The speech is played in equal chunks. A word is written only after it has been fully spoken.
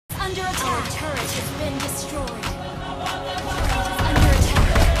under attack. Our turret has been destroyed. Under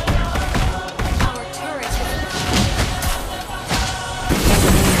attack. Our turret has been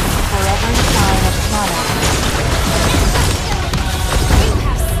Forever sign of Hana. You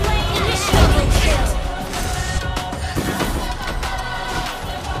have slain initiating kill.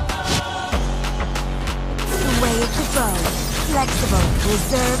 The way of the bow. Flexible,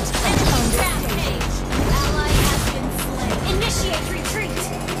 reserved, and understated. Ally has been slain. Initiate retreat.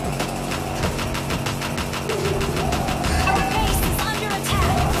 Our base is under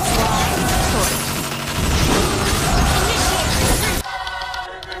attack. Initiate retreat.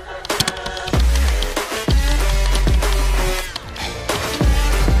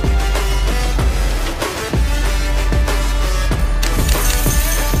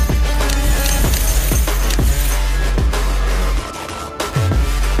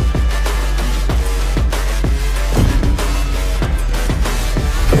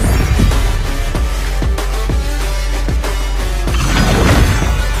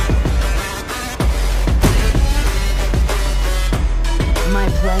 My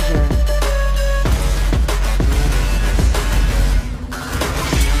pleasure.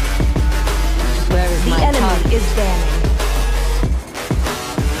 Where is my enemy is banning.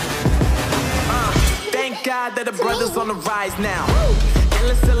 Thank God that the brothers on the rise now.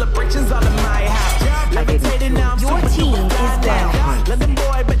 Endless celebrations all in my house. Levitating now, I'm Your super team duper fly is now. down. London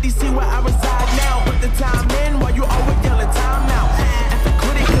boy, but they see where I reside now. Put the time in while you always yelling time out. And for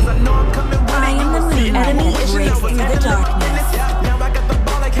quitting, cause I know I'm coming with I it. am the See, enemy it's breaks over. through the darkness. Now I got the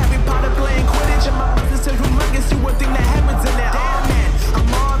ball like Harry Potter playing Quidditch. And my business is humongous, you would think that happens in there. Oh man,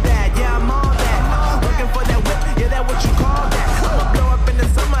 I'm all that, yeah, I'm all that. Looking for that whip, yeah, that what you call that. I'ma blow up in the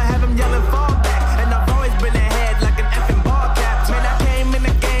summer, have him yelling fall back. And I've always been ahead like an effing ball cap. Man, I came in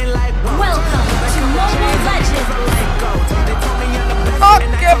the game like Welcome to Mobile Legends.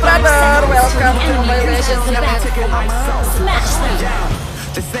 Okay, brother, welcome to Mobile Legends. Smash them.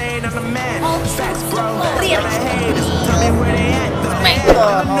 This ain't on the man. Facts, bro. Real. Tell me where they at, though.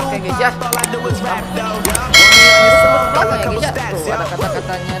 Smackdown, oke guys ya. All I do is rap, though. Lama ya guys ya. Tuh ada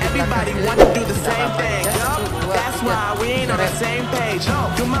kata-katanya di Everybody belakang. wanna do the same thing. That's why we ain't on the same page.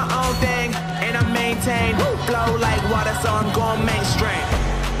 Do my own thing, and I maintain. Flow like water, so I'm going mainstream.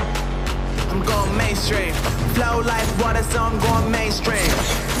 I'm going mainstream. Flow like water, so I'm going mainstream.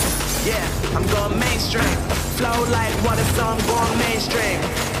 Yeah, I'm going mainstream. Flow like water, so I'm going mainstream.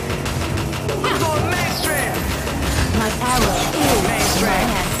 I'm going mainstream. My arrow is Mainstream.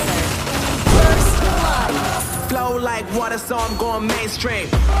 my answer. First blood. Flow like water, so I'm going mainstream.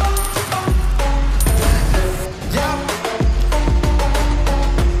 Yeah.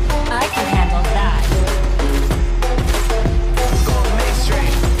 I can handle that. Going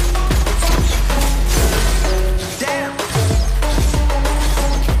mainstream. Damn.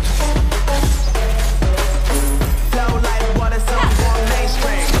 Flow like water, so I'm going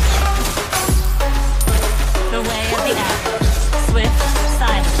mainstream. The way of the average. Swift,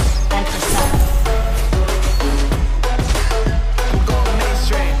 silent, and precise. Going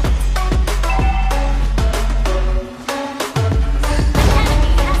mainstream.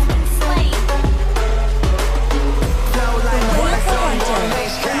 Enemy has been slain. Flow like water, so I'm going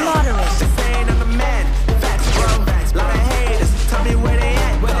mainstream. Moderate. This ain't on the man. Facts, bro. Lot of haters. Tell me where they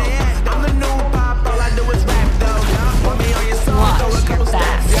at, though. I'm the new pop. All I do is rap, though. Put me on your song, Watch throw a your couple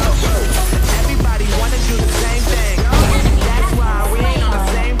back. stacks, yo. Everybody wanna do the same thing. That's why we ain't on the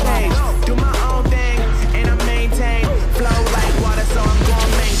same page. Do my own thing, and I maintain. Flow like water, so I'm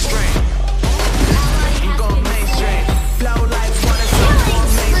going mainstream. I'm going mainstream. Flow like water, so I'm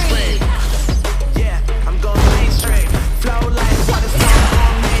going mainstream. Yeah, I'm going mainstream. Flow like water, so I'm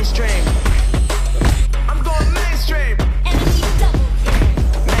going mainstream. I'm going mainstream. Enemy double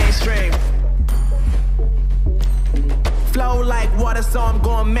kill. Mainstream. Flow like water, so I'm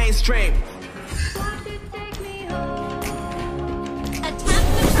going mainstream. Attack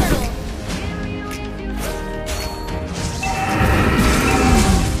the turtle.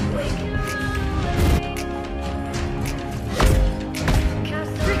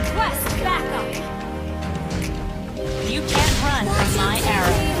 Request backup. You can't run from my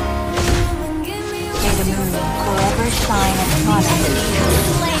arrow. May the moon forever shine upon us.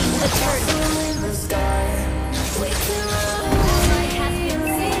 Slain the turtle. Ally has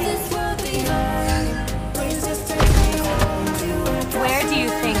been slain.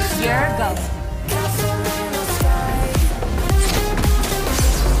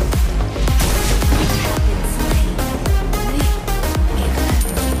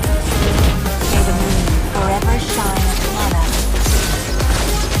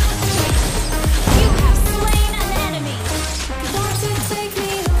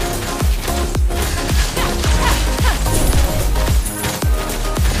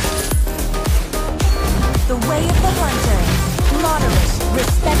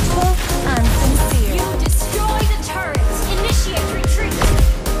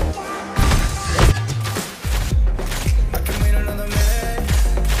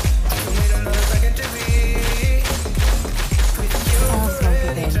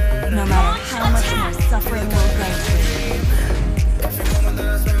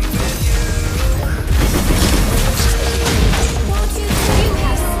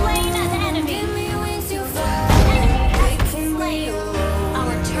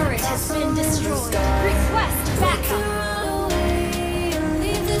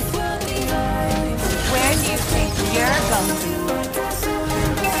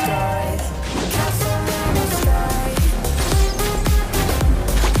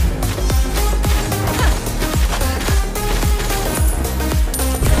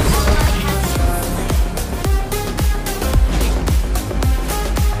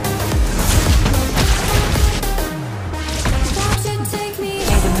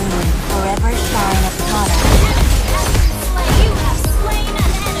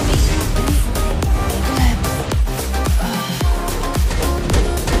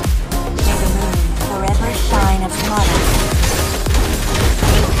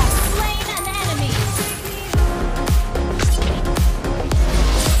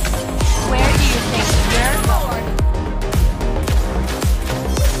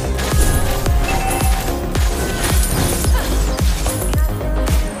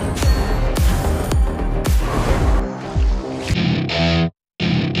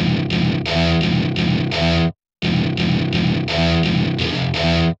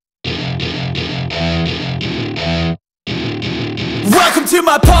 to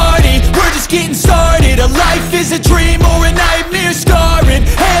my party, we're just getting started. A life is a dream or a nightmare scarring.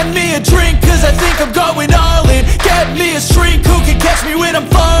 Hand me a drink cause I think I'm going all in. Get me a shrink who can catch me when I'm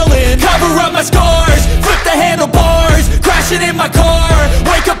falling. Cover up my scars, flip the handlebars, crashing in my car,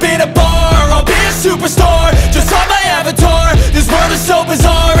 wake up in a bar. I'll be a superstar, just on my avatar. This world is so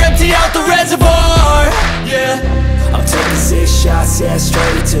bizarre, empty out the reservoir. Yeah, I'm taking 6 shots, yeah,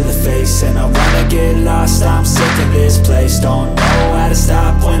 straight to the face. And I wanna get lost, I'm sick of this place. Don't know how to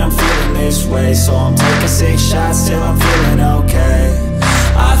stop when I'm feeling this way. So I'm taking 6 shots till I'm feeling okay.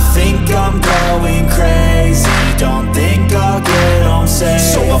 I think I'm going crazy, don't think I'll get home safe.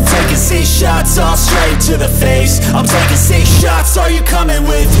 So I'm taking 6 shots, all straight to the face. I'm taking 6 shots, are you coming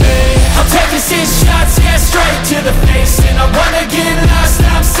with me? I'm taking 6 shots, yeah, straight to the face. And I wanna get lost,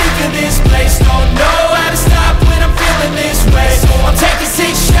 I'm sick of this place. Don't know how to stop when I'm feeling this way. So I'm taking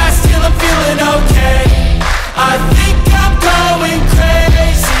 6 shots till I'm feeling okay. I think I'm going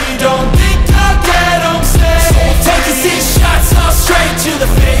crazy, don't think I'll get home safe. So I'm taking 6 shots, all straight to the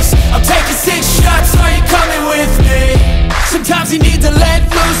face. I'm taking 6 shots, are you coming with me? Sometimes you need to let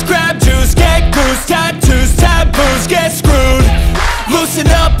loose, grab juice, get goose, tattoos, taboos, get screwed. Loosen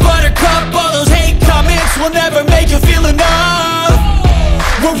up, buttercup, all those hate comments will never make you feel enough.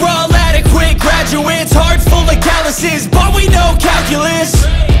 We're all adequate graduates, heart full of calluses, but we know calculus.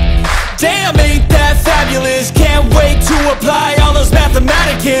 Damn, ain't that fabulous? Can't wait to apply all those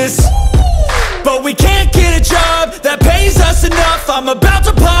mathematicus. But we can't get a job that pays us enough. I'm about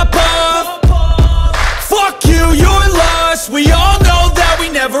to pop off. Fuck you, you're lost. We all know that we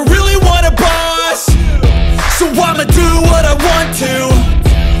never really want a boss. So I'ma do what I want to,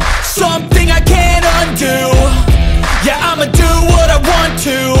 something I can't undo. Yeah, I'ma do what I want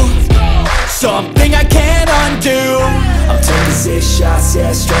to, something I can't undo. I'm taking 6 shots,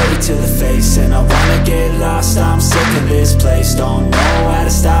 yeah, straight to the face. And I wanna get lost, I'm sick of this place. Don't know how to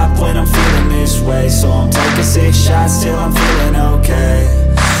stop when I'm feeling this way. So I'm taking 6 shots till I'm feeling okay.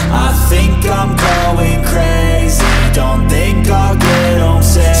 I think I'm going crazy, don't think I'll get home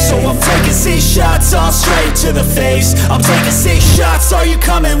safe. So I'm taking 6 shots, all straight to the face. I'm taking 6 shots, are you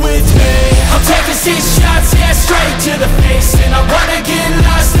coming with me? I'm taking 6 shots, yeah, straight to the face. And I wanna get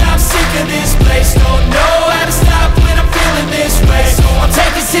lost, I'm sick of this place. Don't know how to stop when I'm feeling this way. So I'm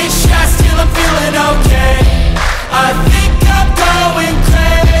taking 6 shots till I'm feeling okay. I think I'm going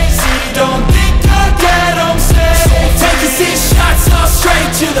crazy, don't think I'll get home safe. So I'm taking 6 shots, all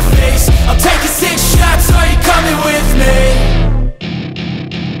straight to the face. I'm taking 6 shots, are you coming with me?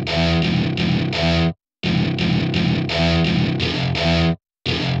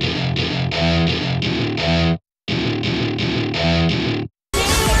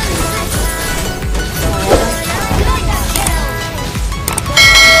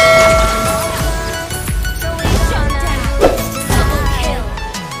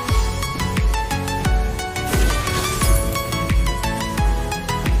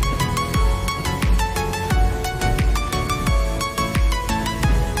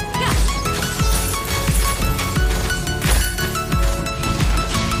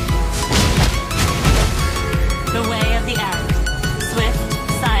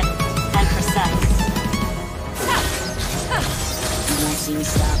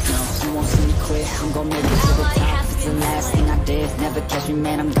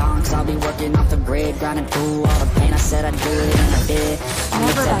 Grinding through all the pain, I said I'd do it and I did. I'm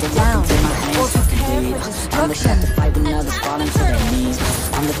the type to look into my hands, fucking bleed. I'm the type to fight when others fall into their knees.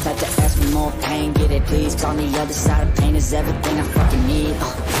 I'm the type to ask for more pain, get it please. Cause on the other side of pain is everything I fucking need.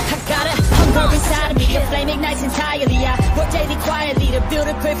 I got a hunger inside of me, a flame ignites entirely. I work daily quietly to build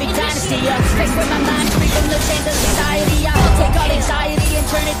a perfect dynasty. Place where my mind is free from the chains of society. I will take all anxiety and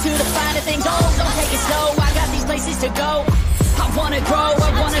turn it to the finer things. Oh, don't take it slow, I got these places to go. I wanna grow, I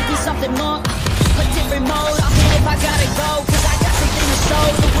wanna be something more. A different mode, I'll hit if I gotta go. Cause I got something to show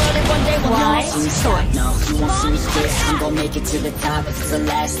the world and one day will know. You won't see me stop, no, you won't see me quit. I'm gon' make it to the top, if it's the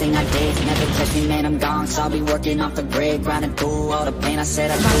last thing I did. Never catch me, man, I'm gone, so I'll be working off the grid. Grinding through all the pain, I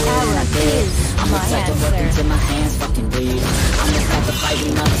said I'd do it and I did. I'm the type to work until my hands fucking bleed. I'm the type to fight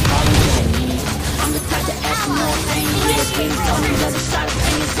when others fall into their knees. I'm the type to ask for more pain, get it please. On the other side of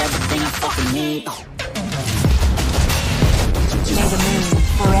pain is everything I fucking need.